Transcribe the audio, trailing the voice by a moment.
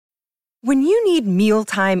When you need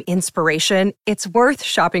mealtime inspiration, it's worth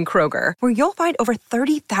shopping Kroger, where you'll find over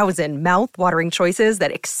 30,000 mouth-watering choices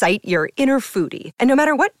that excite your inner foodie. And no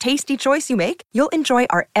matter what tasty choice you make, you'll enjoy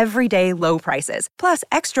our everyday low prices, plus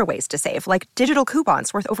extra ways to save, like digital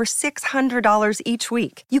coupons worth over $600 each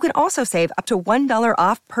week. You can also save up to $1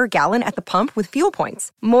 off per gallon at the pump with fuel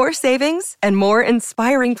points. More savings and more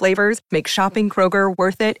inspiring flavors make shopping Kroger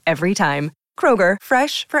worth it every time. Kroger,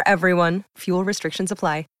 fresh for everyone. Fuel restrictions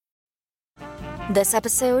apply. This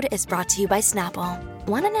episode is brought to you by Snapple.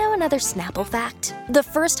 Want to know another Snapple fact? The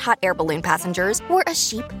first hot air balloon passengers were a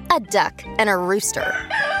sheep, a duck, and a rooster.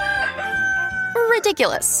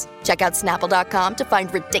 Ridiculous. Check out Snapple.com to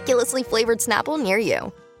find ridiculously flavored Snapple near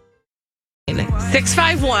you.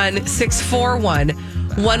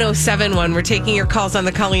 651-641-1071. We're taking your calls on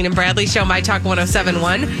the Colleen and Bradley Show, My Talk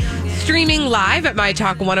 1071. Streaming live at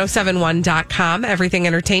MyTalk1071.com. Everything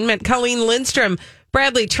Entertainment. Colleen Lindstrom,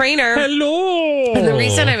 Bradley Trainer. Hello. And the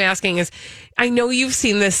reason I'm asking is I know you've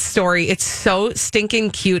seen this story. It's so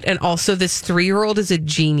stinking cute. And also, this 3-year-old is a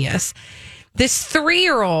genius. This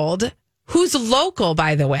 3-year-old, who's local,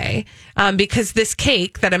 by the way, because this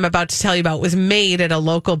cake that I'm about to tell you about was made at a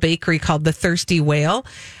local bakery called the Thirsty Whale.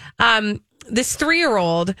 This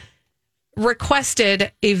 3-year-old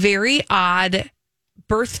requested a very odd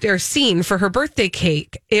birthday or scene for her birthday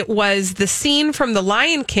cake. It was the scene from The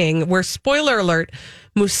Lion King where, spoiler alert,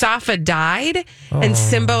 Mustafa died and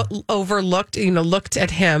Simba looked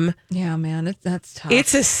at him. Yeah, man, that's tough.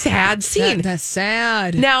 It's a sad scene. That's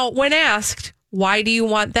sad. Now, when asked, why do you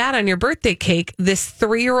want that on your birthday cake? This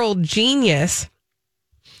 3-year-old genius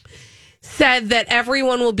said that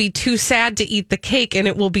everyone will be too sad to eat the cake and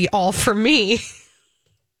it will be all for me.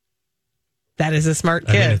 That is a smart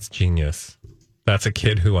kid. I mean, it's genius. That's a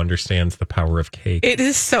kid who understands the power of cake. It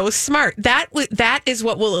is so smart. That is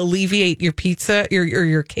what will alleviate your pizza,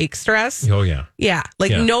 your cake stress. Oh, yeah. Yeah.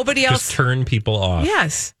 Nobody else. Just turn people off.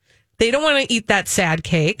 Yes. They don't want to eat that sad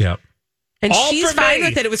cake. Yep. And all she's fine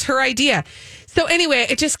with it. It was her idea. So anyway,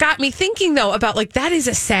 it just got me thinking, though, about that is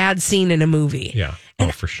a sad scene in a movie. Yeah.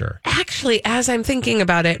 And for sure. Actually, as I'm thinking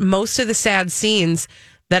about it, most of the sad scenes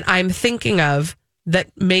that I'm thinking of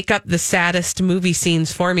that make up the saddest movie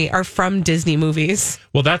scenes for me are from Disney movies.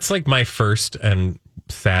 Well, that's my first and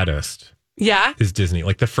saddest. Yeah. Is Disney.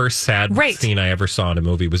 The first sad scene I ever saw in a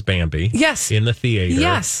movie was Bambi. Yes. In the theater.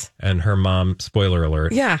 Yes. And her mom, spoiler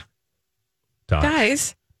alert. Yeah. Died.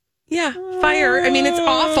 Guys. Yeah. Fire. I mean, it's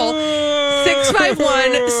awful.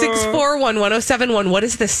 651-641-1071. What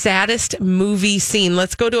is the saddest movie scene?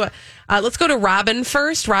 Let's go to Robin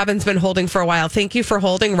first. Robin's been holding for a while. Thank you for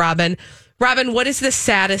holding, Robin. Robin, what is the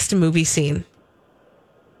saddest movie scene?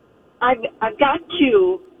 I've got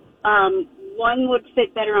two. One would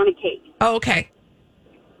fit better on a cake. Oh, okay.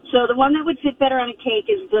 So the one that would fit better on a cake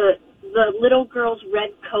is the little girl's red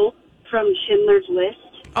coat from Schindler's List.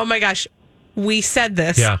 Oh my gosh, we said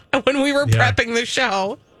this when we were Yeah. prepping the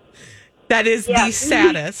show. That is the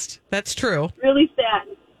saddest. That's true. Really sad.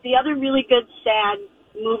 The other really good sad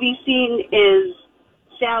movie scene is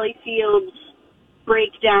Sally Field's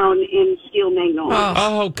breakdown in Steel Magnolia.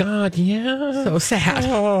 Oh, God, yeah. So sad.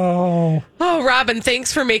 Oh, Robin,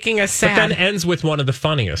 thanks for making us sad. But then ends with one of the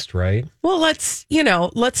funniest, right? Well, let's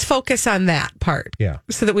focus on that part. Yeah.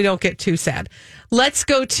 So that we don't get too sad. Let's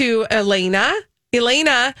go to Elena.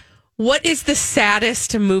 Elena, what is the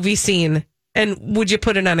saddest movie scene? And would you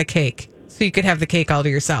put it on a cake so you could have the cake all to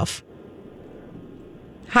yourself?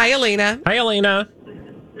 Hi, Elena. Hi, Elena.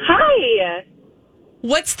 Hi.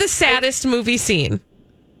 What's the saddest movie scene?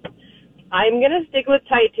 I'm going to stick with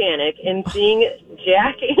Titanic and seeing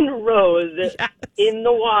Jack and Rose in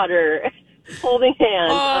the water holding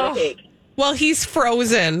hands on a cake. Well, he's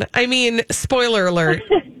frozen. I mean, spoiler alert.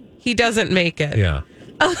 He doesn't make it. Yeah.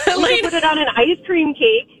 We can put it on an ice cream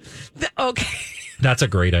cake. Okay. That's a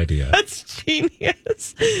great idea. That's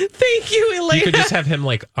genius. Thank you, Elena. You could just have him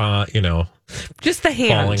just the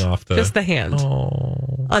hand falling off the hand. Oh.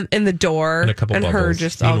 In the door, and a couple bubbles. her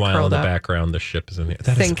just all Meanwhile, curled in the up. background, the ship is in the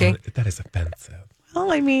Thinking. That is offensive. Well,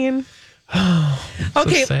 I mean, So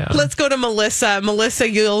okay. sad. Let's go to Melissa. Melissa,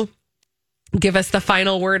 you'll give us the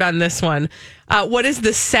final word on this one. What is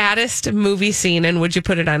the saddest movie scene, and would you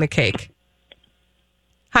put it on a cake?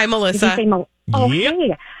 Hi, Melissa. Hey.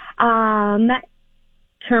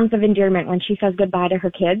 Terms of endearment, when she says goodbye to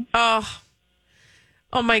her kids.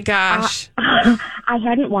 Oh my gosh. I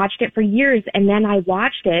hadn't watched it for years, and then I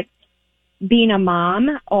watched it being a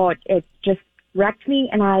mom. Oh, it just wrecked me,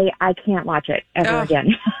 and I can't watch it ever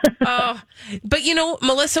again. Oh, but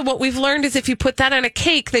Melissa, what we've learned is if you put that on a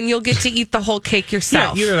cake, then you'll get to eat the whole cake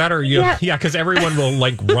yourself. Yeah, either that or because everyone will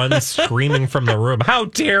run screaming from the room. How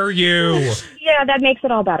dare you? Yeah, that makes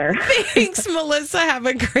it all better. Thanks, Melissa. Have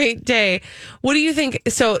a great day. What do you think?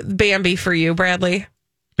 So, Bambi for you, Bradley?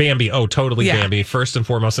 Bambi. Oh, totally Bambi, first and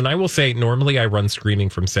foremost. And I will say, normally I run screaming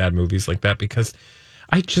from sad movies like that because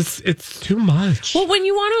it's too much. Well, when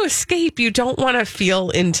you want to escape, you don't want to feel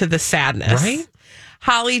into the sadness. Right?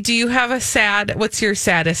 Holly, do you have what's your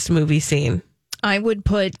saddest movie scene? I would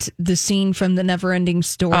put the scene from The Neverending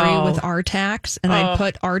Story with Artax, and I'd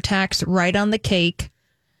put Artax right on the cake,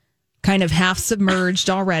 kind of half submerged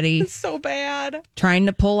already. It's so bad. Trying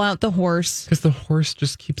to pull out the horse. Because the horse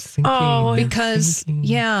just keeps sinking. Oh, because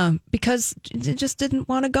it just didn't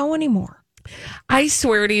want to go anymore. I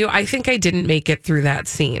swear to you, I think I didn't make it through that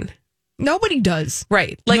scene. Nobody does.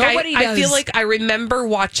 Right. Like Nobody I does. feel like I remember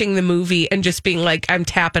watching the movie and just being like, I'm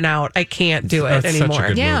tapping out. I can't do it That's such a anymore.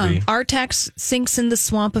 good movie. Artax sinks in the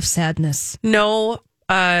swamp of sadness. No,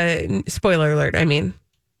 spoiler alert. I mean,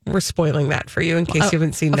 we're spoiling that for you in case you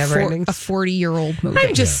haven't seen Neverending. A 40-year-old movie.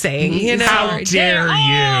 I'm just saying, How dare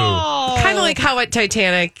you? Kind of like how at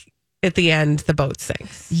Titanic, at the end, the boat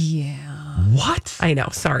sinks. Yeah. What? I know.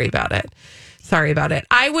 Sorry about it.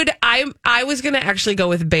 I was going to actually go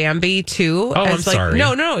with Bambi too. Oh, I'm sorry.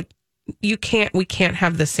 No. We can't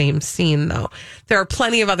have the same scene though. There are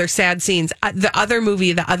plenty of other sad scenes. The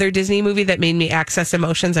other Disney movie that made me access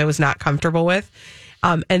emotions, I was not comfortable with.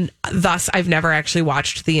 And thus I've never actually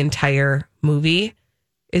watched the entire movie,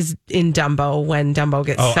 is in Dumbo, when Dumbo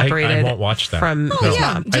gets separated. I won't watch that. From his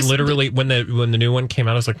mom. I literally, when the new one came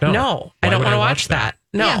out, I was like, no, I don't want to watch that.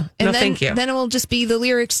 No, Yeah. And no, then, thank you. Then it will just be the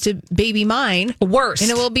lyrics to Baby Mine. Worst.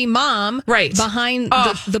 And it will be mom behind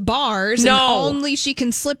the bars. No. And only she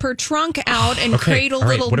can slip her trunk out and Okay, cradle all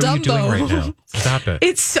right, little what Dumbo. are you doing right now? Stop it.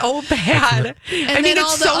 It's so bad. And then all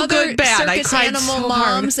it's the so other good bad. I circus cried animal so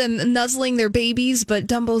hard. moms and nuzzling their babies, but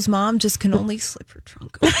Dumbo's mom just can only slip her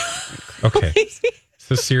trunk open. Okay.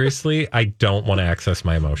 So seriously, I don't want to access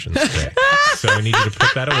my emotions today. So I need you to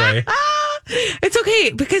put that away. It's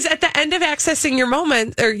okay, because at the end of accessing your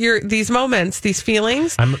moment or these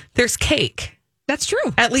feelings, there's cake. That's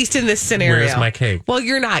true. At least in this scenario. Where's my cake? Well,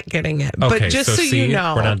 you're not getting it. Okay, but just so you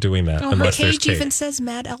know. we're not doing that Her unless there's cage cake. even says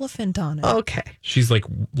Mad Elephant on it. Okay. She's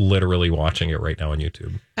literally watching it right now on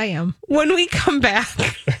YouTube. I am. When we come back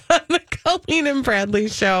on the Colleen and Bradley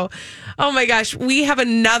show, oh my gosh, we have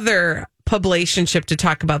another publicationship to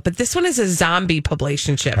talk about, but this one is a zombie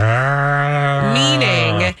publicationship,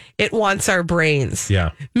 meaning it wants our brains.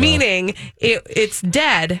 Yeah. Meaning it's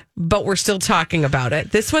dead, but we're still talking about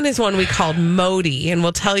it. This one is one we called Modi, and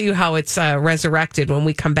we'll tell you how it's resurrected when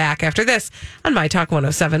we come back after this on My Talk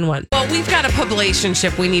 1071. Well, we've got a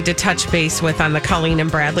publicationship we need to touch base with on the Colleen and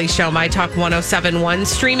Bradley show, My Talk 1071,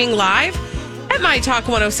 streaming live at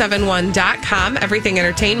mytalk1071.com. Everything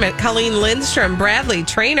Entertainment. Colleen Lindstrom, Bradley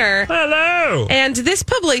Trainer. Hello. And this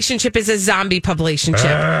publicationship is a zombie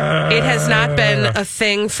publicationship. It has not been a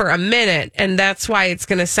thing for a minute, and that's why it's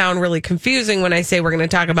going to sound really confusing when I say we're going to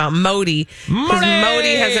talk about Modi. Because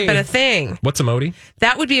Modi hasn't been a thing. What's a Modi?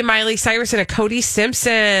 That would be a Miley Cyrus and a Cody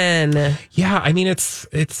Simpson. Yeah, I mean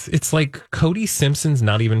it's like Cody Simpson's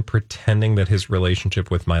not even pretending that his relationship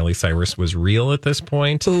with Miley Cyrus was real at this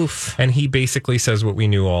point. Oof. And he basically says what we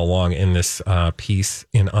knew all along in this piece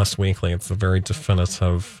in Us Weekly. It's a very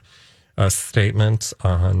definitive statement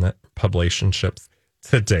on publicationships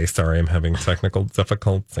today. Sorry, I'm having technical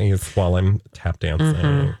difficulties while I'm tap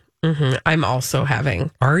dancing. I'm also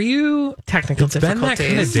having. Are you? Technical It's been that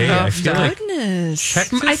kind of difficulties. day. Oh, I feel like Goodness. check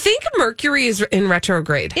this. I think Mercury is in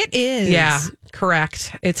retrograde. It is. Yeah,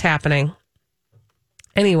 correct. It's happening.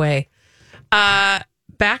 Anyway,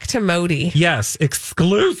 back to Modi. Yes,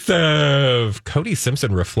 exclusive. Cody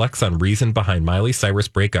Simpson reflects on reason behind Miley Cyrus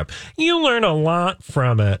breakup. You learn a lot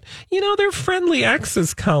from it. They're friendly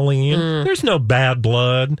exes, Colleen. There's no bad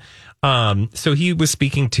blood. So he was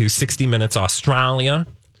speaking to 60 Minutes Australia.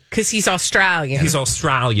 Because he's Australian. He's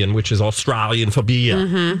Australian, which is Australian for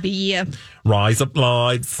beer. Yeah. Rise up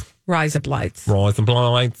lights. Rise Up Lights. Rise up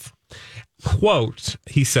lights. Quote,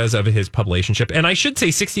 he says of his publicationship, and I should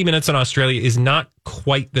say 60 Minutes in Australia is not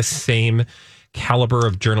quite the same caliber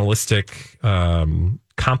of journalistic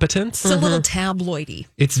competence. It's a little tabloidy.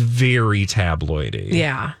 It's very tabloidy.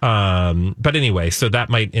 Yeah. But anyway, so that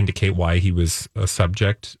might indicate why he was a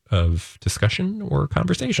subject of discussion or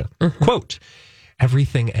conversation. Quote,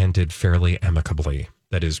 everything ended fairly amicably.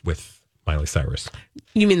 That is with Miley Cyrus.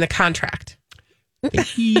 You mean the contract?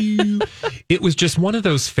 Thank you. It was just one of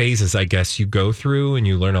those phases, I guess, you go through and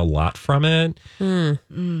you learn a lot from it.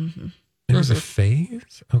 Mm-hmm. It was a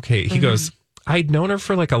phase? Okay. He goes, I'd known her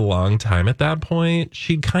for like a long time at that point.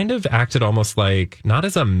 She'd kind of acted almost like, not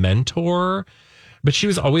as a mentor, but she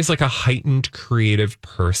was always like a heightened creative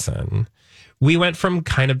person. We went from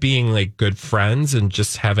kind of being like good friends and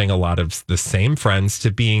just having a lot of the same friends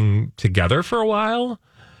to being together for a while.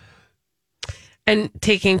 And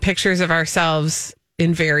taking pictures of ourselves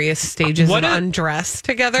in various stages of undress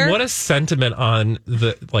together. What a sentiment on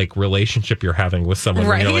the like relationship you're having with someone.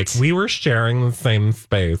 Right. When you're like, we were sharing the same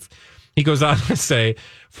space. He goes on to say,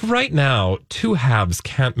 right now, two halves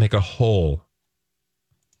can't make a whole.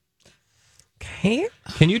 Okay.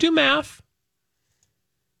 Can you do math?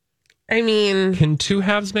 I mean, can two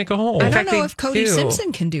halves make a whole? I don't know if Cody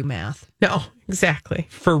Simpson can do math. No, exactly.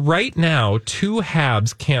 For right now, two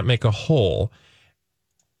halves can't make a whole.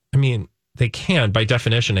 I mean, they can. By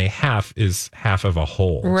definition, a half is half of a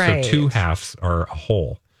whole. Right. So two halves are a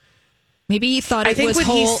whole. Maybe he thought it was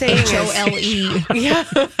whole, H-O-L-E. Yeah.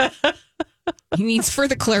 He needs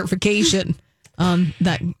further clarification on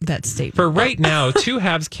that statement. For right now, two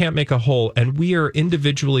halves can't make a whole, and we are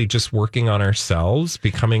individually just working on ourselves,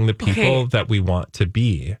 becoming the people that we want to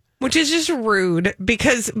be. Which is just rude,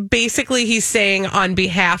 because basically he's saying on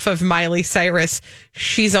behalf of Miley Cyrus,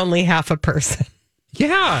 she's only half a person.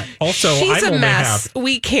 Yeah. Also, she's I'm a only mess. half.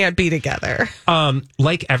 We can't be together.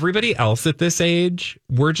 Like everybody else at this age,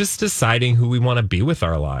 we're just deciding who we want to be with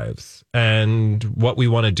our lives and what we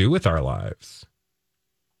want to do with our lives.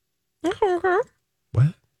 Okay.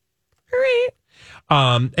 What? All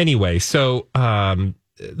right. Anyway, so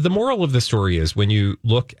the moral of the story is when you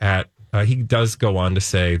look at, he does go on to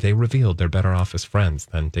say they revealed they're better off as friends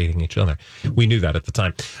than dating each other. We knew that at the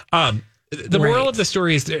time. The moral of the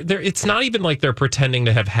story is it's not even like they're pretending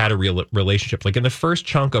to have had a real relationship. Like in the first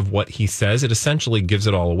chunk of what he says, it essentially gives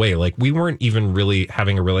it all away. Like we weren't even really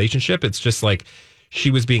having a relationship. It's just like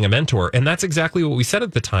she was being a mentor. And that's exactly what we said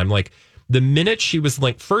at the time. Like the minute she was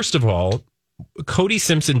like, first of all, Cody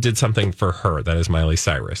Simpson did something for her. That is Miley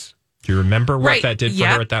Cyrus. Do you remember what that did for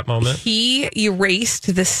her at that moment? He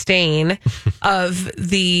erased the stain of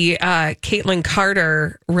the Caitlyn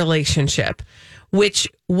Carter relationship.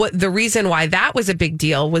 The reason why that was a big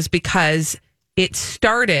deal was because it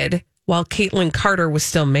started while Caitlyn Carter was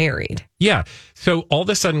still married. Yeah. So all of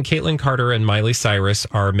a sudden, Caitlyn Carter and Miley Cyrus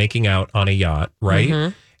are making out on a yacht, right?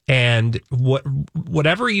 Mm-hmm. And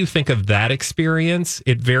whatever you think of that experience,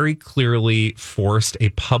 it very clearly forced a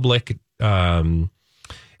public admission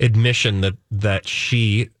that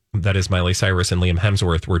that is Miley Cyrus and Liam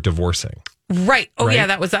Hemsworth, were divorcing. Right. Oh, right? Yeah,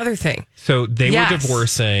 that was the other thing. So they were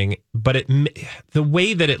divorcing, but the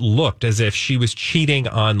way that it looked as if she was cheating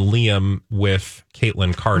on Liam with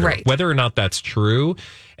Caitlyn Carter, right. Whether or not that's true.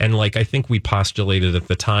 And like, I think we postulated at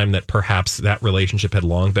the time that perhaps that relationship had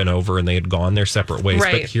long been over and they had gone their separate ways.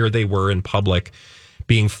 Right. But here they were in public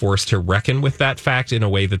being forced to reckon with that fact in a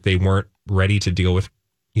way that they weren't ready to deal with,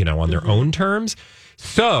 on their own terms.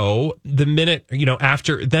 So the minute,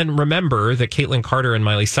 after, then remember that Caitlyn Carter and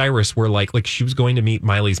Miley Cyrus were like she was going to meet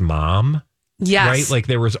Miley's mom. Yes. Right? Like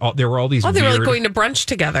there were all these they weird... were like going to brunch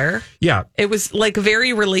together. Yeah. It was like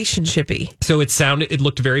very relationship-y. So it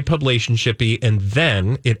looked very publicationship-y, and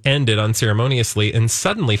then it ended unceremoniously, and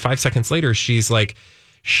suddenly 5 seconds later she's like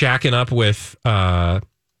shacking up with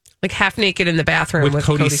like half naked in the bathroom with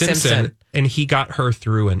Cody Simpson. And he got her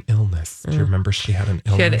through an illness. Do you remember she had an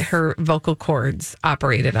illness? She had her vocal cords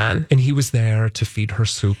operated on. And he was there to feed her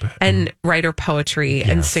soup. And write her poetry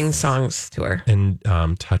and sing songs to her. And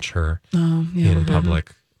touch her in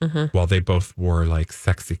public while they both wore like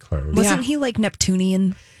sexy clothes. Wasn't he like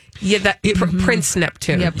Neptunian? Yeah, Prince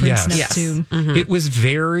Neptune. Yeah, Prince Neptune. Yes. Mm-hmm. It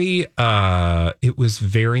was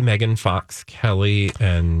very Megan Fox Kelly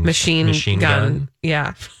and Machine Gun.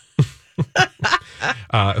 Yeah.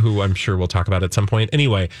 Who I'm sure we'll talk about at some point.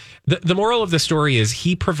 Anyway, the moral of the story is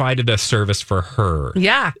he provided a service for her.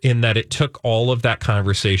 Yeah. In that it took all of that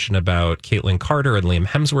conversation about Caitlyn Carter and Liam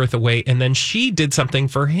Hemsworth away, and then she did something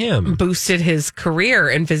for him. Boosted his career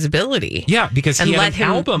and visibility. Yeah, because he had an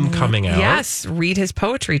album coming out. Yes, read his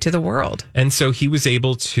poetry to the world. And so he was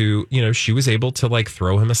able to, she was able to like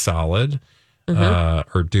throw him a solid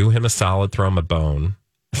or do him a solid, throw him a bone,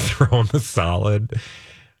 throw him a solid.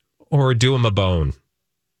 Or do him a bone.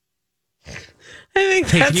 I think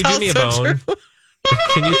can you do me a bone? True.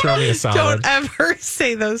 Can you throw me a solid? Don't ever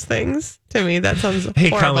say those things to me. That sounds Hey,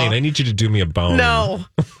 horrible. Colleen, I need you to do me a bone. No.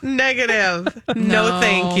 Negative. No,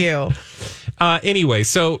 thank you. Anyway,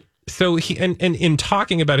 so he and in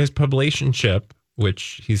talking about his publicationship,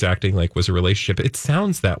 which he's acting like was a relationship, it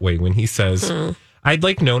sounds that way when he says, I'd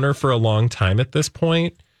like known her for a long time at this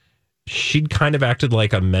point. She'd kind of acted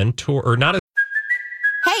like a mentor, or not.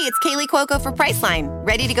 Hey, it's Kaylee Cuoco for Priceline.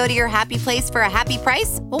 Ready to go to your happy place for a happy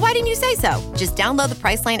price? Well, why didn't you say so? Just download the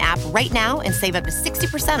Priceline app right now and save up to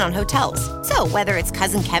 60% on hotels. So whether it's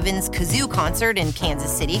Cousin Kevin's Kazoo Concert in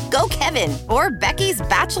Kansas City, go Kevin, or Becky's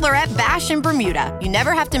Bachelorette Bash in Bermuda, you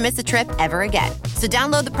never have to miss a trip ever again. So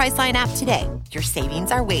download the Priceline app today. Your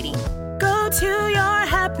savings are waiting. Go to your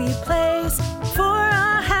happy place for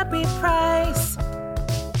a happy price.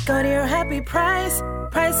 Go to your happy price,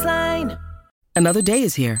 Priceline. Another day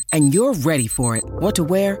is here, and you're ready for it. What to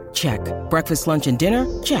wear? Check. Breakfast, lunch, and dinner?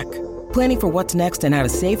 Check. Planning for what's next and how to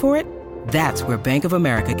save for it? That's where Bank of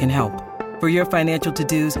America can help. For your financial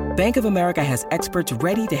to-dos, Bank of America has experts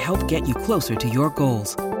ready to help get you closer to your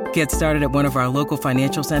goals. Get started at one of our local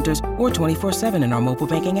financial centers or 24/7 in our mobile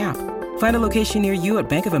banking app. Find a location near you at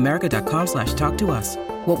bankofamerica.com/talktous.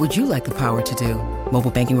 What would you like the power to do?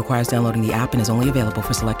 Mobile banking requires downloading the app and is only available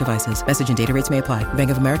for select devices. Message and data rates may apply.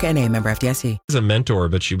 Bank of America NA, member FDIC. As a mentor,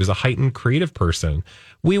 but she was a heightened creative person.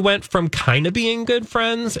 We went from kind of being good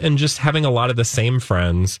friends and just having a lot of the same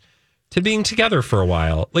friends to being together for a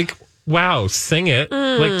while. Like, wow, sing it.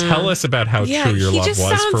 Like, tell us about how true your love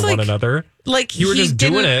was for one another. Like, you were just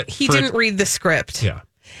doing it. He didn't read the script. Yeah.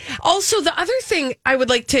 Also, the other thing I would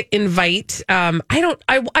like to invite,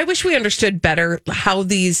 I wish we understood better how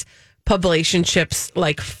these publicationships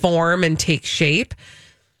like form and take shape.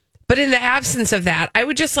 But in the absence of that, I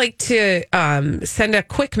would just like to send a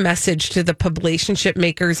quick message to the publicationship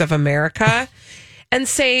makers of America and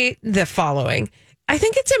say the following. I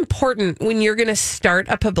think it's important when you're going to start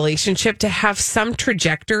a publicationship to have some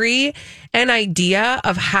trajectory and idea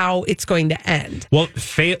of how it's going to end. Well,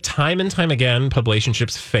 time and time again,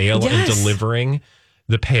 publicationships fail in delivering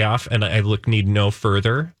the payoff, and I need no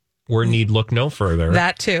further, or need look no further.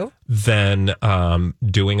 That too. Than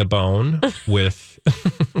doing a bone with,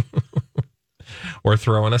 or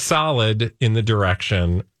throwing a solid in the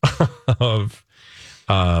direction of,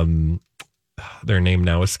 their name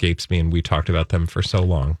now escapes me, and we talked about them for so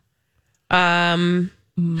long. Give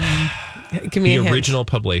me the original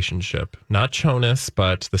publicationship, not Jonas,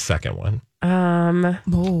 but the second one.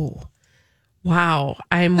 Wow,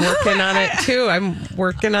 I'm working on it too. I'm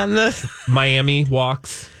working on the Miami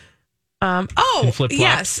Walks.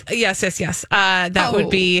 Yes. That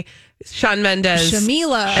would be Shawn Mendes,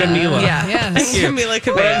 Shamila. Yeah, yes. Shamila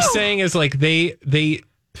Cabello. What I'm saying is, like, they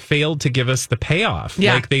failed to give us the payoff.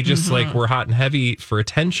 Yeah. Like, they just like were hot and heavy for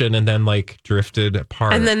attention, and then like drifted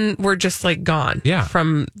apart, and then we're just like gone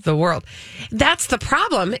from the world. That's the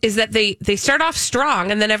problem, is that they start off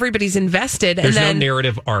strong, and then everybody's invested. There's and then no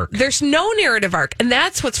narrative arc. There's no narrative arc, and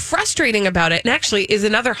that's what's frustrating about it. And actually, is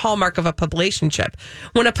another hallmark of a publicationship,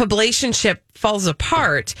 when a publicationship falls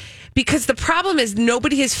apart. Because the problem is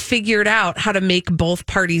nobody has figured out how to make both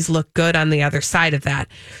parties look good on the other side of that.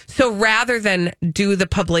 So rather than do the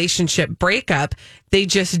publicationship breakup, they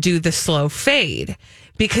just do the slow fade,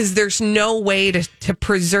 because there's no way to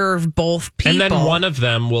preserve both people. And then one of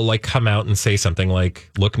them will like come out and say something like,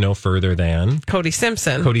 look no further than Cody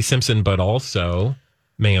Simpson, but also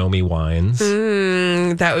Naomi Wines.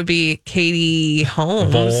 That would be Katie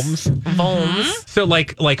Holmes. So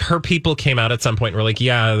like her people came out at some point and were like,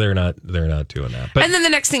 yeah, they're not doing that. But, and then the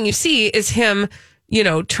next thing you see is him,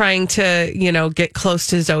 trying to, get close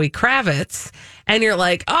to Zoe Kravitz. And you're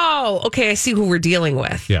like, oh, okay, I see who we're dealing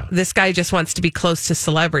with. Yeah. This guy just wants to be close to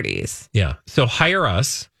celebrities. Yeah. So hire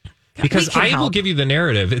us. Because I will give you the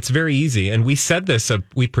narrative. It's very easy. And we said this,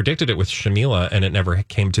 we predicted it with Shamila, and it never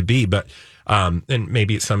came to be. But and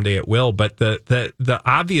maybe someday it will. But the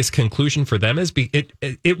obvious conclusion for them is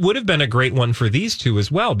it would have been a great one for these two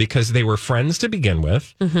as well, because they were friends to begin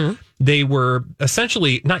with. Mm-hmm. They were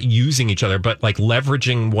essentially not using each other, but like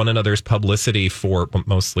leveraging one another's publicity for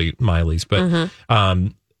mostly Miley's, but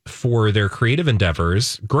for their creative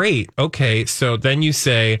endeavors. Great. Okay. So then you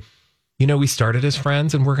say, we started as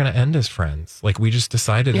friends and we're going to end as friends. Like, we just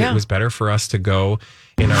decided it was better for us to go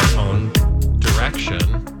in our own direction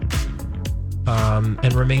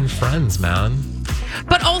and remain friends, man.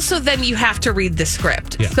 But also then you have to read the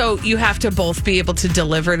script. Yeah. So you have to both be able to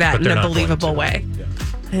deliver that in a believable way. Yeah.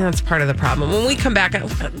 And that's part of the problem. When we come back, stick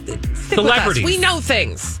with us. We know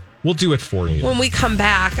things. We'll do it for you. When we come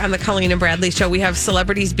back on the Colleen and Bradley Show, we have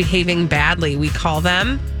celebrities behaving badly. We call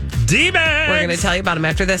them D-bags. We're going to tell you about them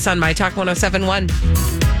after this on My Talk 107.1.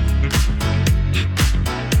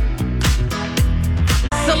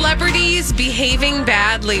 Celebrities behaving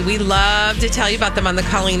badly. We love to tell you about them on the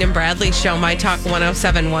Colleen and Bradley Show, My Talk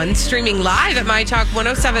 107.1, streaming live at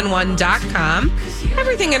mytalk1071.com.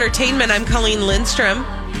 Everything Entertainment. I'm Colleen Lindstrom.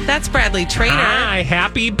 That's Bradley Trainer. Hi,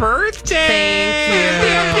 happy birthday.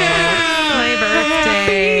 Thank you. My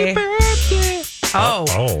birthday.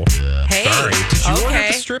 Oh. Hey. Sorry. Did you order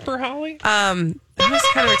the stripper, Holly? I was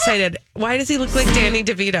kind of excited. Why does he look like Danny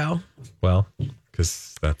DeVito? Well,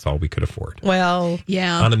 because that's all we could afford. Well,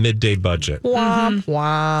 yeah. On a midday budget. Womp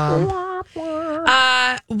womp.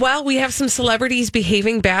 Well, we have some celebrities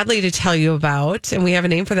behaving badly to tell you about, and we have a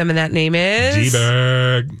name for them, and that name is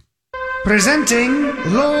D-Bag. Presenting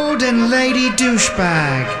Lord and Lady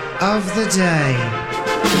Douchebag of the Day.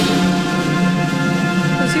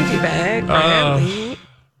 Who's your D-Bag? Bradley?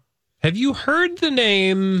 Have you heard the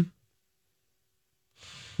name?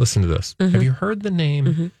 Listen to this. Have you heard the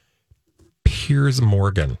name Piers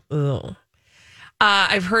Morgan? Ugh.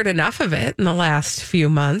 I've heard enough of it in the last few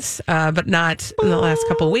months, but not in the last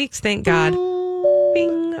couple of weeks. Thank God.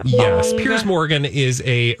 Bing, Yes, bong. Piers Morgan is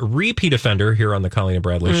a repeat offender here on the Colleen and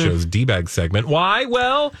Bradley Show's D-Bag segment. Why?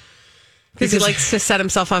 Well, Because he likes to set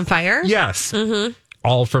himself on fire? Yes.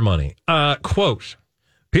 All for money. Quote,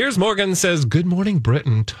 Piers Morgan says, "Good Morning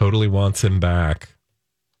Britain totally wants him back."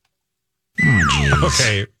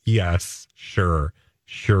 Okay, yes, sure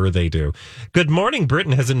they do. Good Morning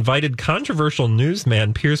Britain has invited controversial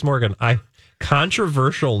newsman Piers Morgan.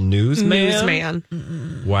 Controversial newsman?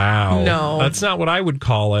 Wow. No. That's not what I would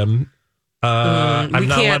call him. I'm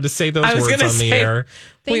not allowed to say those words on the air.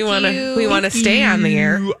 We want to stay on the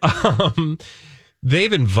air.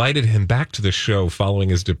 They've invited him back to the show following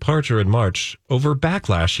his departure in March over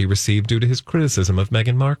backlash he received due to his criticism of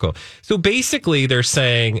Meghan Markle. So basically they're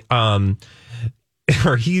saying,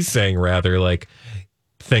 or he's saying rather, like,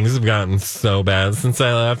 things have gotten so bad since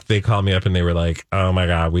I left. They called me up and they were like, "Oh my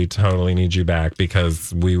God, we totally need you back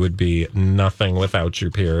because we would be nothing without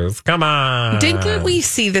you, Piers. Come on." Didn't we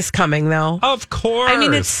see this coming, though? Of course. I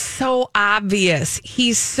mean, it's so obvious.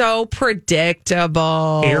 He's so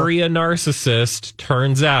predictable. Area narcissist,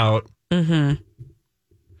 turns out,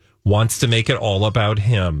 wants to make it all about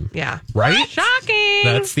him. Yeah. Right? Shocking.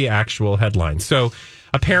 That's the actual headline. So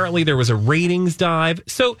apparently there was a ratings dive.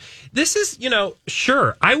 So this is,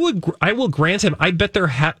 sure, I will grant him. I bet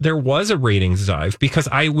there was a ratings dive because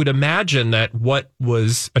I would imagine that what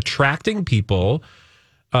was attracting people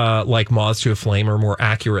like moths to a flame, or more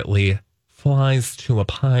accurately, flies to a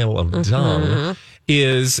pile of dung,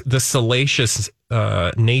 is the salacious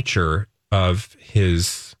nature of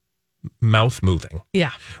his mouth moving.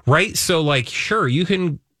 Yeah. Right? So, like, sure, you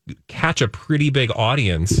can catch a pretty big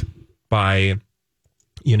audience by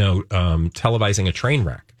televising a train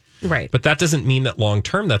wreck. Right. But that doesn't mean that long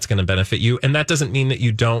term that's going to benefit you. And that doesn't mean that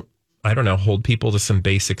you don't, hold people to some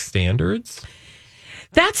basic standards.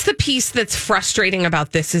 That's the piece that's frustrating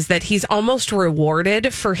about this, is that he's almost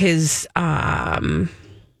rewarded for his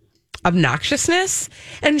obnoxiousness.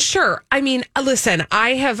 And sure, I mean, listen,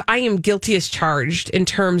 I am guilty as charged in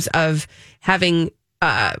terms of having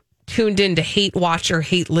tuned in to hate watch or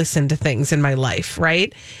hate listen to things in my life,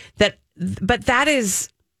 right? But that is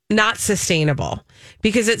not sustainable,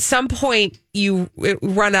 because at some point you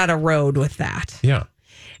run out of road with that. Yeah.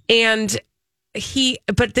 And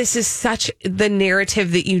but this is such the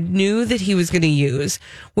narrative that you knew that he was going to use,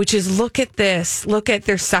 which is, look at they're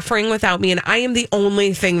suffering without me, and I am the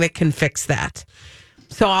only thing that can fix that.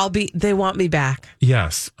 So they want me back.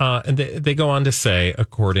 Yes. And they go on to say,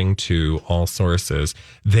 according to all sources,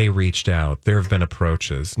 they reached out. There have been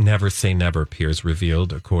approaches. Never say never, Piers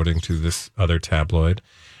revealed, according to this other tabloid.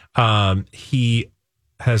 He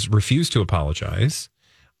has refused to apologize.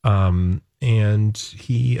 And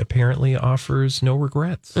he apparently offers no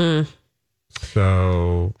regrets.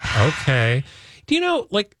 So, okay. Do you know,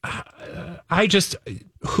 like,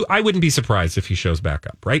 I wouldn't be surprised if he shows back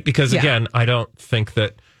up, right? Because, again, I don't think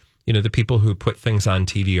that, the people who put things on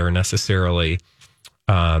TV are necessarily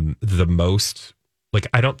the most, like,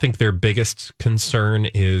 I don't think their biggest concern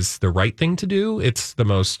is the right thing to do. It's the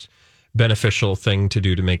most beneficial thing to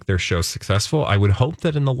do to make their show successful. I would hope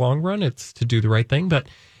that in the long run, it's to do the right thing. But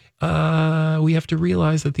we have to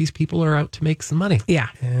realize that these people are out to make some money. Yeah.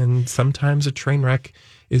 And sometimes a train wreck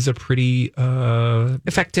is a pretty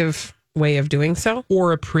effective way of doing so,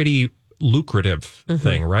 or a pretty lucrative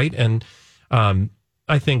thing, right? And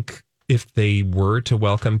I think if they were to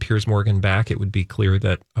welcome Piers Morgan back, it would be clear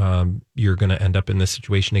that you're going to end up in this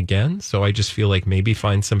situation again. So I just feel like maybe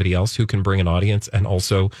find somebody else who can bring an audience, and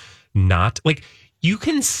also not, like, you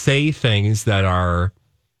can say things that are,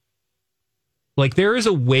 like, there is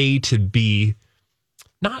a way to be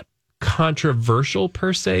not controversial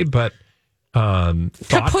per se, but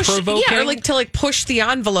thought-provoking. Yeah, or like to push the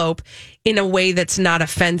envelope in a way that's not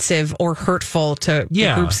offensive or hurtful to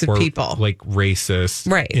groups of people. Like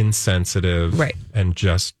racist, right, insensitive, right, and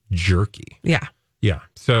just jerky. Yeah. Yeah.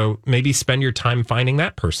 So maybe spend your time finding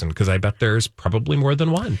that person, because I bet there's probably more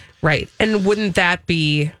than one. Right. And wouldn't that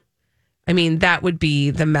be, I mean, that would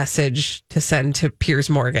be the message to send to Piers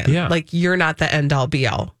Morgan. Yeah. Like, you're not the end all be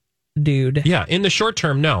all, dude. Yeah. In the short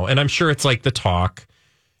term, no. And I'm sure it's like the talk,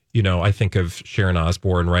 I think of Sharon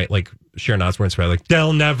Osbourne, right? Like Sharon Osbourne's probably like,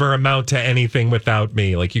 they'll never amount to anything without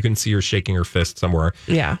me. Like you can see her shaking her fist somewhere.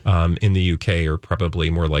 Yeah. In the UK, or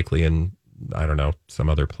probably more likely in, I don't know, some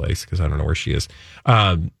other place, because I don't know where she is.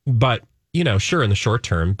 But, sure, in the short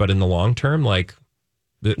term, but in the long term,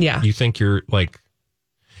 you think you're like,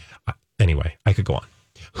 anyway, I could go on.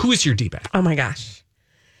 Who is your D-bag? Oh my gosh.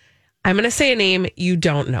 I'm going to say a name. You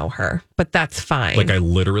don't know her, but that's fine. Like I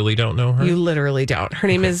literally don't know her? You literally don't. Her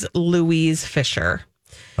name is Louise Fisher.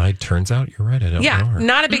 It turns out you're right. I don't know her.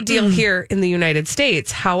 Not a big deal here in the United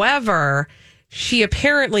States. However, she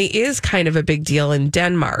apparently is kind of a big deal in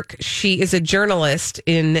Denmark. She is a journalist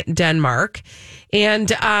in Denmark,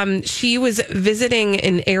 and she was visiting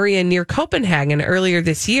an area near Copenhagen earlier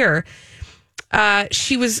this year.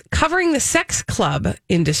 She was covering the sex club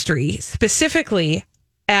industry, specifically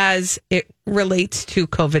as it relates to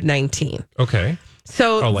COVID-19. Okay.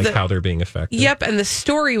 So how they're being affected. Yep, and the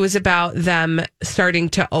story was about them starting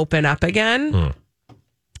to open up again.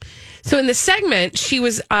 So in the segment, she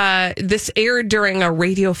was, this aired during a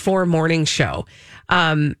Radio 4 morning show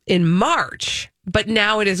in March, but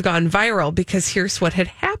now it has gone viral because here's what had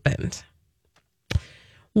happened.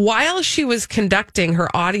 While she was conducting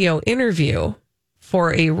her audio interview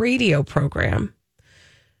for a radio program,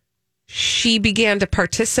 she began to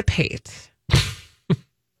participate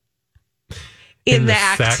in the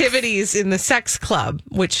activities in the sex club,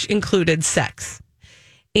 which included sex.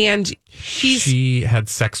 And she had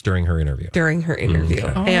sex during her interview.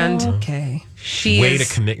 Okay. And way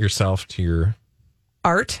to commit yourself to your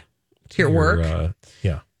art, to your work.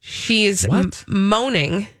 She's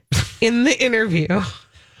moaning in the interview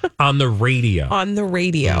on the radio.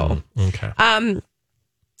 Okay.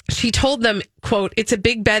 She told them, quote, "It's a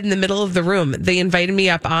big bed in the middle of the room. They invited me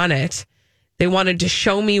up on it. They wanted to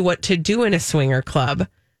show me what to do in a swinger club.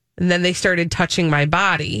 And then they started touching my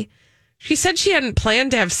body." She said she hadn't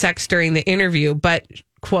planned to have sex during the interview, but,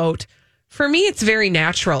 quote, "For me, it's very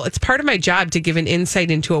natural. It's part of my job to give an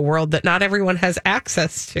insight into a world that not everyone has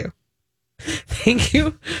access to." Thank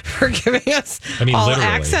you for giving us all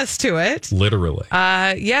access to it. Literally.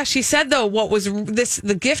 She said, though, what was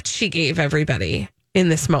the gift she gave everybody in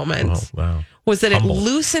this moment was that Humble. It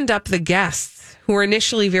loosened up the guests who were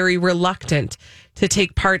initially very reluctant to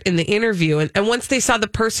take part in the interview. And once they saw the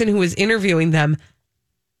person who was interviewing them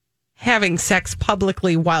having sex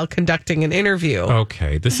publicly while conducting an interview.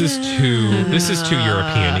 Okay, this is too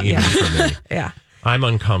European even for me. Yeah. I'm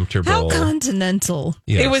uncomfortable. How continental.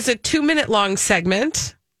 Yes. It was a 2-minute long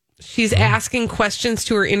segment. She's asking questions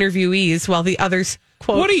to her interviewees while the others,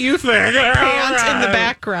 quote, "What do you think?" pants in the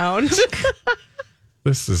background.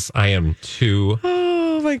 I am too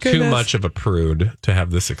much of a prude to have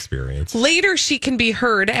this experience. Later, she can be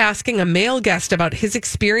heard asking a male guest about his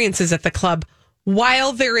experiences at the club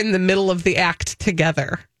while they're in the middle of the act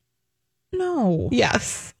together. No.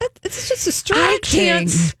 Yes. It's just distracting. I can't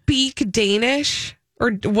speak Danish.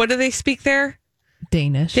 Or what do they speak there?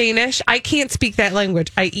 Danish. I can't speak that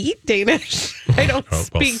language. I eat Danish. I don't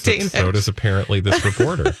speak Danish. So does apparently this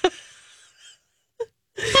reporter.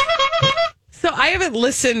 So I haven't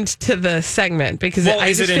listened to the segment because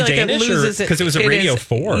I just feel like Danish it loses it. Because it was a Radio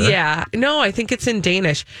 4. Yeah. No, I think it's in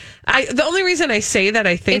Danish. The only reason I say that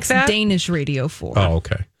it's Danish Radio 4. Oh,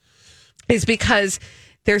 okay. Is because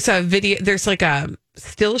there's a video, there's like a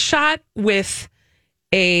still shot with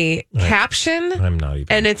a caption. I'm not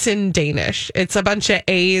even. And it's in Danish. It's a bunch of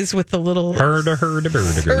A's with the little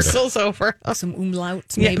circles over. Some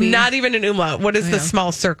umlauts, maybe. Yeah, not even an umlaut. What is the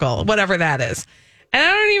small circle? Whatever that is. And I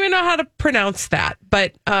don't even know how to pronounce that,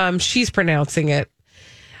 but she's pronouncing it.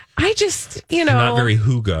 I just, not very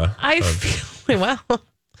hygge.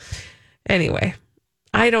 Anyway,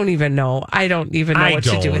 I don't even know. I don't even know what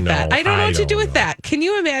to do with that. I don't know what to do with that. Can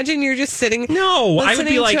you imagine you're just sitting? No, I would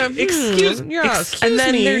be like, excuse and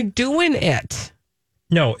then me. they're doing it.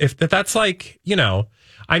 No, if that's like,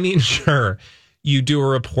 I mean, sure. You do a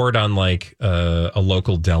report on like a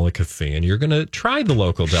local delicacy and you're going to try the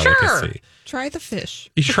local delicacy. Sure. Try the fish.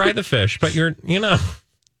 You try the fish, but you're,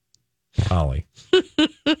 Holly.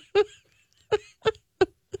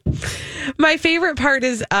 My favorite part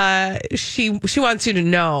is she wants you to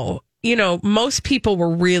know most people were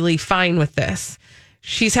really fine with this.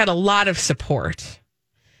 She's had a lot of support.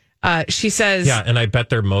 She says... Yeah, and I bet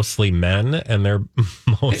they're mostly men, and they're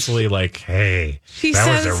mostly like, hey,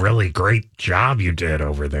 was a really great job you did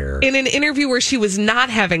over there. In an interview where she was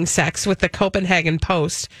not having sex with the Copenhagen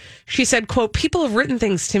Post, she said, quote, people have written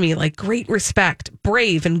things to me like great respect,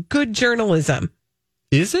 brave, and good journalism.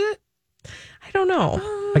 Is it? I don't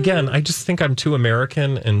know. Again, I just think I'm too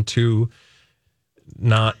American and too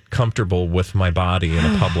not comfortable with my body in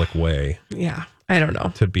a public way. Yeah, I don't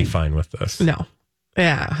know. To be fine with this. No.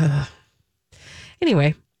 Yeah.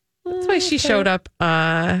 Anyway, that's why she showed up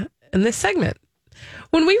in this segment.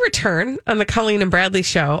 When we return on the Colleen and Bradley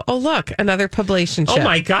show, oh, look, another publication. Oh,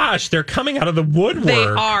 my gosh. They're coming out of the woodwork. They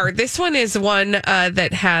are. This one is one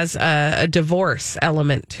that has a divorce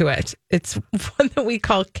element to it. It's one that we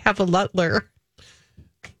call Cavalutler.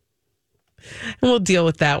 And we'll deal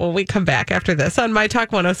with that when we come back after this on My Talk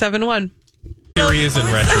 107.1. Here he is in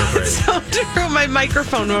retrograde. So true. My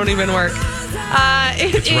microphone won't even work.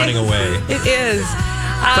 It's running away. It is.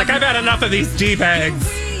 It's like, I've had enough of these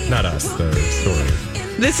D-bags. Not us, the story.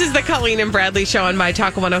 This is the Colleen and Bradley show on My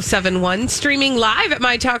Talk 107.1, streaming live at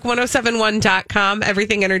MyTalk1071.com.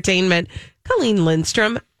 Everything Entertainment. Colleen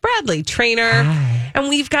Lindstrom, Bradley Trainer. Hi. And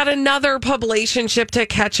we've got another publicationship to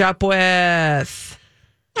catch up with.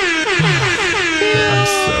 I'm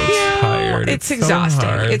so tired. It's exhausting.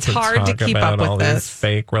 It's hard to keep up with all this. These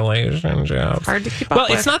fake relationships. Hard to keep up with.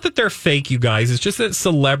 Well, it's not that they're fake, you guys. It's just that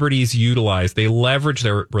celebrities they leverage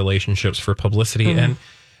their relationships for publicity. And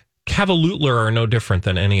Cavalutler are no different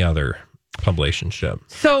than any other publicationship.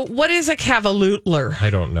 So what is a Cavalutler? I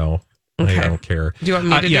don't know. Okay. I don't care. Do you want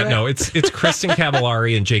me to do it? No, it's Kristen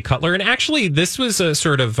Cavallari and Jay Cutler. And actually, this was a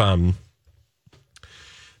sort of...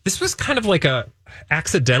 this was kind of like a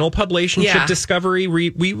accidental publicationship discovery.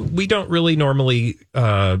 We don't really normally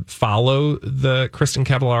follow the Kristen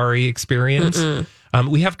Cavallari experience.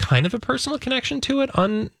 We have kind of a personal connection to it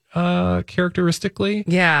uncharacteristically.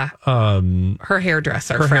 Yeah. Her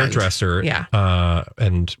hairdresser. Her friend. hairdresser. Yeah.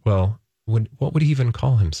 And well, what would he even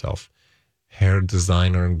call himself? Hair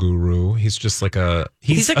designer guru. He's just like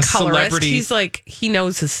he's a colorist. Celebrity. He's like, he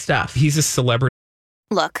knows his stuff. He's a celebrity.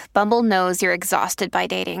 Look, Bumble knows you're exhausted by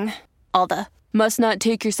dating. All the must not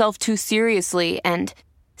take yourself too seriously and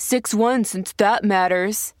 6'1" since that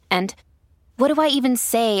matters. And what do I even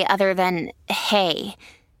say other than hey?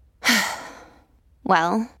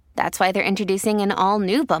 Well, that's why they're introducing an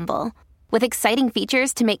all-new Bumble with exciting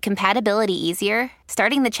features to make compatibility easier,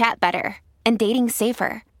 starting the chat better, and dating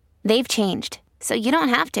safer. They've changed, so you don't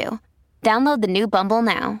have to. Download the new Bumble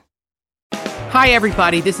now. Hi,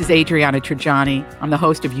 everybody. This is Adriana Trajani. I'm the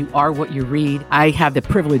host of You Are What You Read. I have the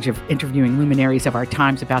privilege of interviewing luminaries of our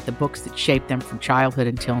times about the books that shaped them from childhood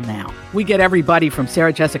until now. We get everybody from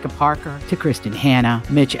Sarah Jessica Parker to Kristen Hanna,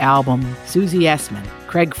 Mitch Albom, Susie Essman,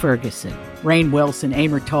 Craig Ferguson, Rainn Wilson,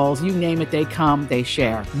 Amor Tolls, you name it, they come, they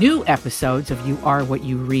share. New episodes of You Are What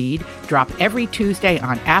You Read drop every Tuesday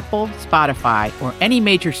on Apple, Spotify, or any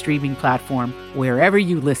major streaming platform wherever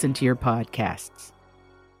you listen to your podcasts.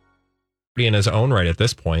 In his own right at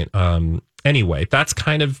this point. Anyway, that's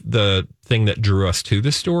kind of the thing that drew us to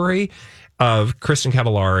the story of Kristen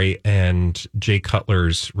Cavallari and Jay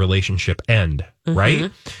Cutler's relationship end, right?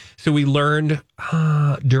 So we learned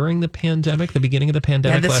during the pandemic, the beginning of the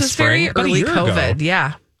pandemic last spring. This was very early COVID,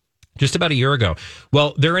 yeah. Just about a year ago.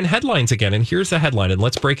 Well, they're in headlines again, and here's the headline, and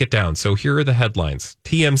let's break it down. So here are the headlines.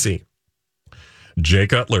 TMZ. Jay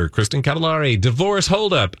Cutler, Kristen Cavallari, divorce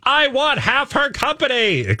holdup. I want half her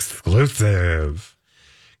company. Exclusive.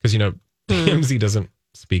 Because, TMZ doesn't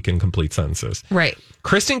speak in complete sentences. Right.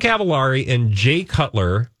 Kristen Cavallari and Jay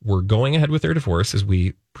Cutler were going ahead with their divorce, as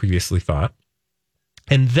we previously thought.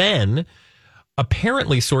 And then,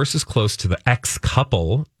 apparently, sources close to the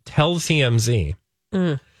ex-couple tell TMZ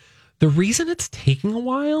the reason it's taking a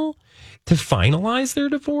while to finalize their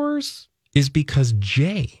divorce is because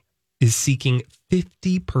Jay is seeking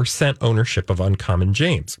 50% ownership of Uncommon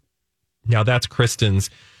James. Now, that's Kristen's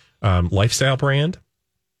lifestyle brand,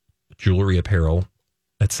 jewelry, apparel,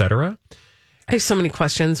 etc. I have so many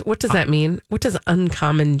questions. What does that mean? What does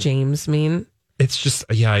Uncommon James mean? It's just,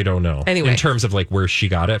 I don't know. Anyway. In terms of like where she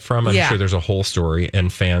got it from, I'm sure there's a whole story.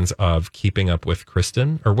 And fans of Keeping Up with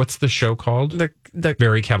Kristen, or what's the show called? The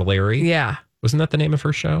Very Cavallari. Yeah. Wasn't that the name of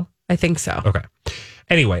her show? I think so. Okay.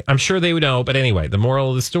 Anyway, I'm sure they would know. But anyway, the moral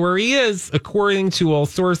of the story is, according to all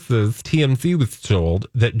sources, TMZ was told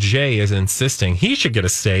that Jay is insisting he should get a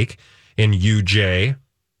stake in UJ,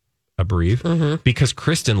 Abrieve, because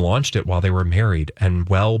Kristen launched it while they were married and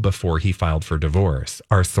well before he filed for divorce.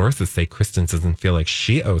 Our sources say Kristen doesn't feel like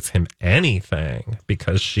she owes him anything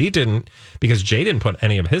because Jay didn't put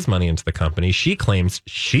any of his money into the company. She claims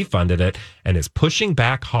she funded it and is pushing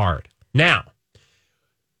back hard. Now,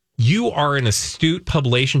 you are an astute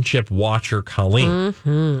publicationship watcher, Colleen.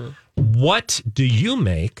 What do you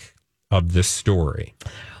make of this story?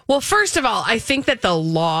 Well, first of all, I think that the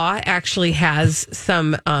law actually has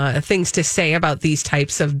some things to say about these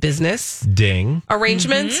types of business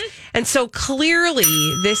arrangements. And so clearly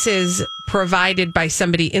this is provided by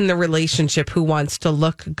somebody in the relationship who wants to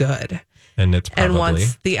look good. And it's probably... and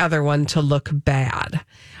wants the other one to look bad.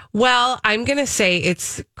 Well, I'm going to say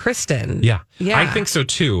it's Kristen. Yeah, I think so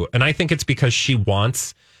too. And I think it's because she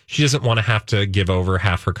doesn't want to have to give over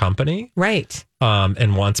half her company. Right.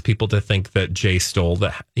 And wants people to think that Jay stole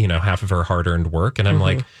half of her hard-earned work. And I'm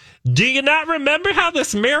like, do you not remember how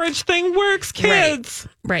this marriage thing works, kids?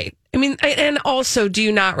 Right. I mean, and also, do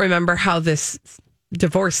you not remember how this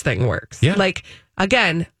divorce thing works? Yeah. Like,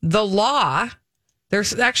 again, the law,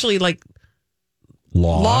 there's actually like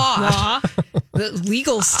law. The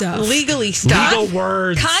legal stuff. Legally stuff. Legal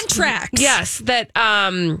words. Contracts. Yes, that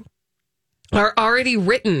are already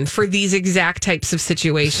written for these exact types of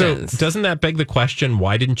situations. So doesn't that beg the question,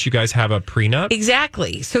 why didn't you guys have a prenup?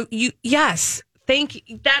 Exactly. So thank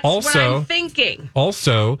you. That's what I'm thinking.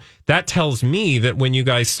 Also, that tells me that when you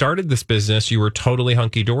guys started this business, you were totally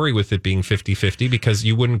hunky-dory with it being 50-50 because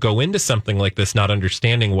you wouldn't go into something like this not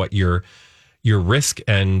understanding what your risk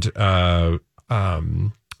and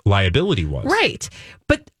liability was. Right.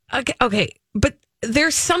 But, okay. But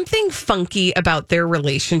there's something funky about their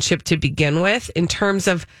relationship to begin with in terms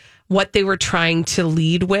of what they were trying to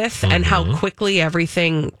lead with and how quickly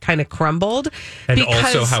everything kind of crumbled. And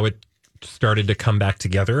also how it started to come back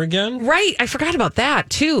together again. Right. I forgot about that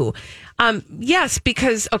too. Yes,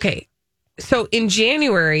 because, so in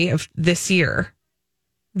January of this year,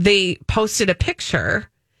 they posted a picture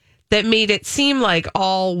that made it seem like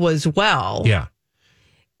all was well. Yeah.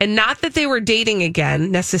 And not that they were dating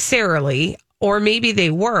again necessarily, or maybe they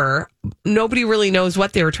were. Nobody really knows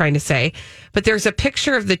what they were trying to say. But there's a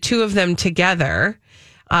picture of the two of them together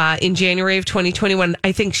in January of 2021.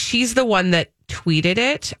 I think she's the one that tweeted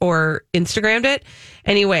it or Instagrammed it.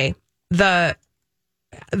 Anyway, the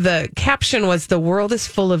caption was, "The world is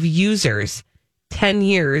full of users. 10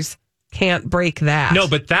 years can't break that." No,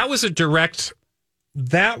 but that was a direct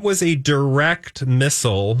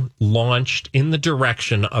missile launched in the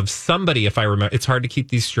direction of somebody, if I remember. It's hard to keep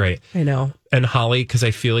these straight. I know. And Holly, because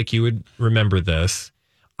I feel like you would remember this,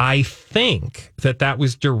 I think that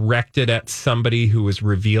was directed at somebody who was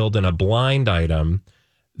revealed in a blind item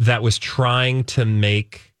that was trying to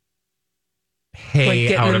make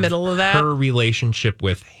hay out of middle of that? her relationship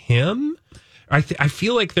with him. I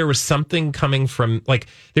feel like there was something coming from, like,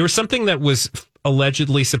 there was something that was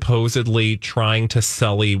allegedly, supposedly trying to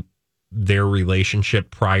sully their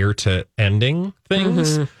relationship prior to ending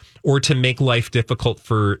things or to make life difficult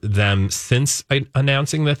for them since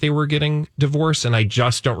announcing that they were getting divorced. And I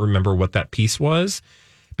just don't remember what that piece was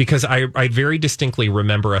because I very distinctly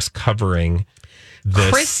remember us covering this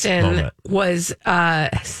Kristen moment. Was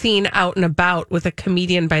seen out and about with a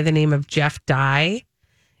comedian by the name of Jeff Dye.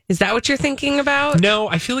 Is that what you're thinking about? No,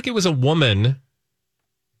 I feel like it was a woman.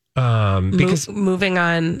 Because moving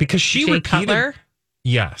on, because she Jay repeated, Cutler?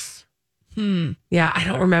 Yes. Yeah, I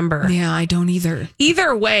don't remember. Yeah, I don't either.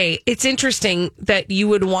 Either way, it's interesting that you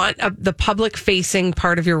would want the public facing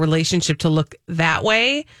part of your relationship to look that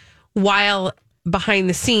way, while behind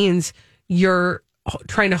the scenes you're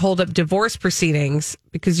trying to hold up divorce proceedings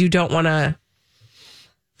because you don't want to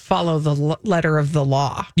follow the letter of the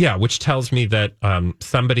law. Yeah, which tells me that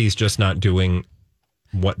somebody's just not doing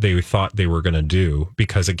what they thought they were going to do.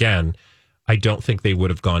 Because again, I don't think they would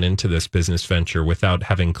have gone into this business venture without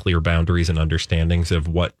having clear boundaries and understandings of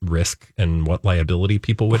what risk and what liability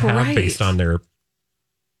people would have based on their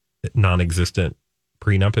non-existent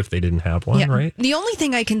prenup if they didn't have one, right? The only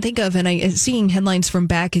thing I can think of, and seeing headlines from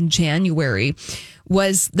back in January,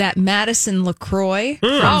 was that Madison LaCroix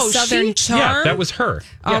from Southern Charm. Yeah, that was her.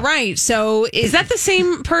 All right. So is that the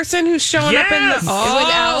same person who's showing up in the with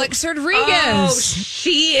Alex Rodriguez? Oh,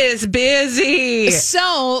 she is busy.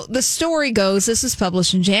 So the story goes, this was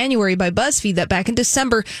published in January by BuzzFeed, that back in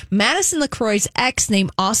December, Madison LaCroix's ex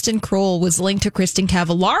named Austin Kroll was linked to Kristen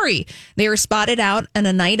Cavallari. They were spotted out on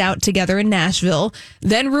a night out together in Nashville.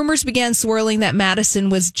 Then rumors began swirling that Madison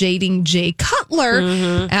was dating Jay Cutler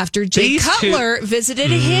after Jay Cutler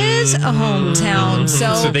visited his hometown.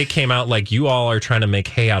 So they came out like, you all are trying to make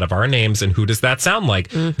hay out of our names. And who does that sound like?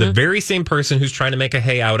 The very same person who's trying to make a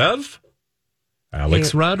hay out of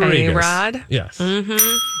Alex Rodriguez. A-Rod? Yes.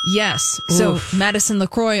 Yes. So Madison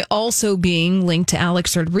LaCroix also being linked to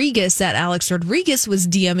Alex Rodriguez, that Alex Rodriguez was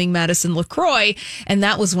DMing Madison LaCroix, and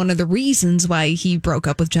that was one of the reasons why he broke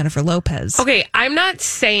up with Jennifer Lopez. Okay, I'm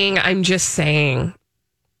just saying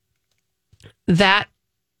that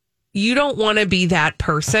you don't want to be that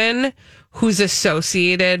person who's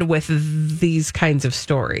associated with these kinds of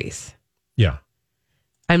stories. Yeah.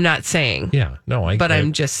 I'm not saying. Yeah, no,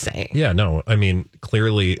 I'm just saying. Yeah, no, I mean,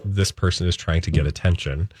 clearly this person is trying to get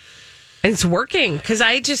attention. And it's working because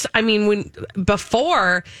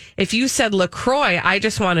before, if you said LaCroix, I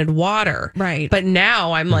just wanted water. Right. But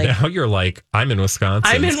now I'm like. Now you're like, I'm in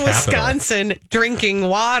Wisconsin. Wisconsin drinking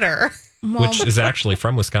water. Which is actually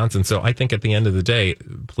from Wisconsin. So I think at the end of the day,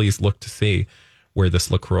 please look to see where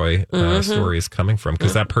this LaCroix story is coming from,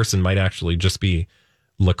 because that person might actually just be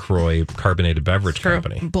LaCroix Carbonated Beverage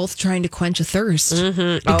Company. Both trying to quench a thirst.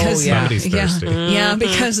 Because somebody's thirsty. Yeah,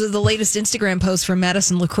 because of the latest Instagram post from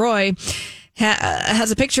Madison LaCroix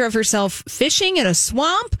has a picture of herself fishing in a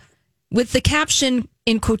swamp with the caption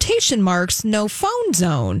in quotation marks, "No phone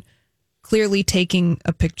zone," clearly taking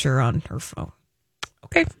a picture on her phone.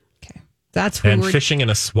 Okay. That's where fishing in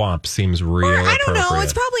a swamp seems real. I don't know.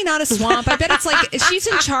 It's probably not a swamp. I bet it's like she's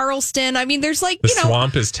in Charleston. I mean, there's like the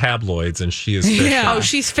swamp is tabloids, and she is fishing. Yeah. Oh,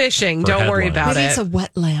 she's fishing. Don't worry about Maybe it. it's a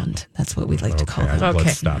wetland. That's what we'd like to call it. Okay.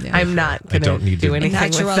 Let's stop. I'm not going to do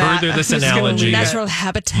anything with that. Further this analogy. Natural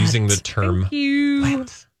habitat. Using the term. Thank you.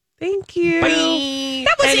 Thank you. Bye.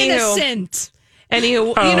 That was innocent.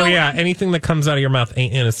 Anywho, anything that comes out of your mouth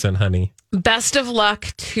ain't innocent, honey. Best of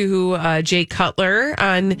luck to Jay Cutler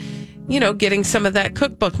on, getting some of that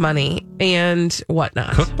cookbook money and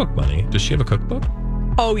whatnot. Cookbook money? Does she have a cookbook?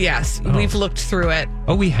 Oh, yes. Oh. We've looked through it.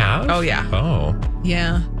 Oh, we have? Oh, yeah. Oh.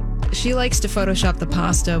 Yeah. She likes to Photoshop the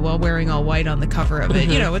pasta while wearing all white on the cover of it.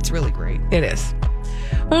 It's really great. It is.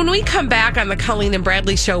 When we come back on the Colleen and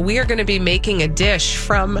Bradley show, we are going to be making a dish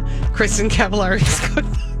from Kristen Cavallari's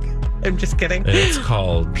cookbook. I'm just kidding. And it's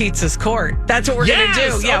called Pizza's Court. That's what we're going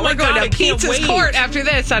to do. Yeah, we're going to Pizza's Court after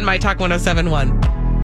this on My Talk 107.1.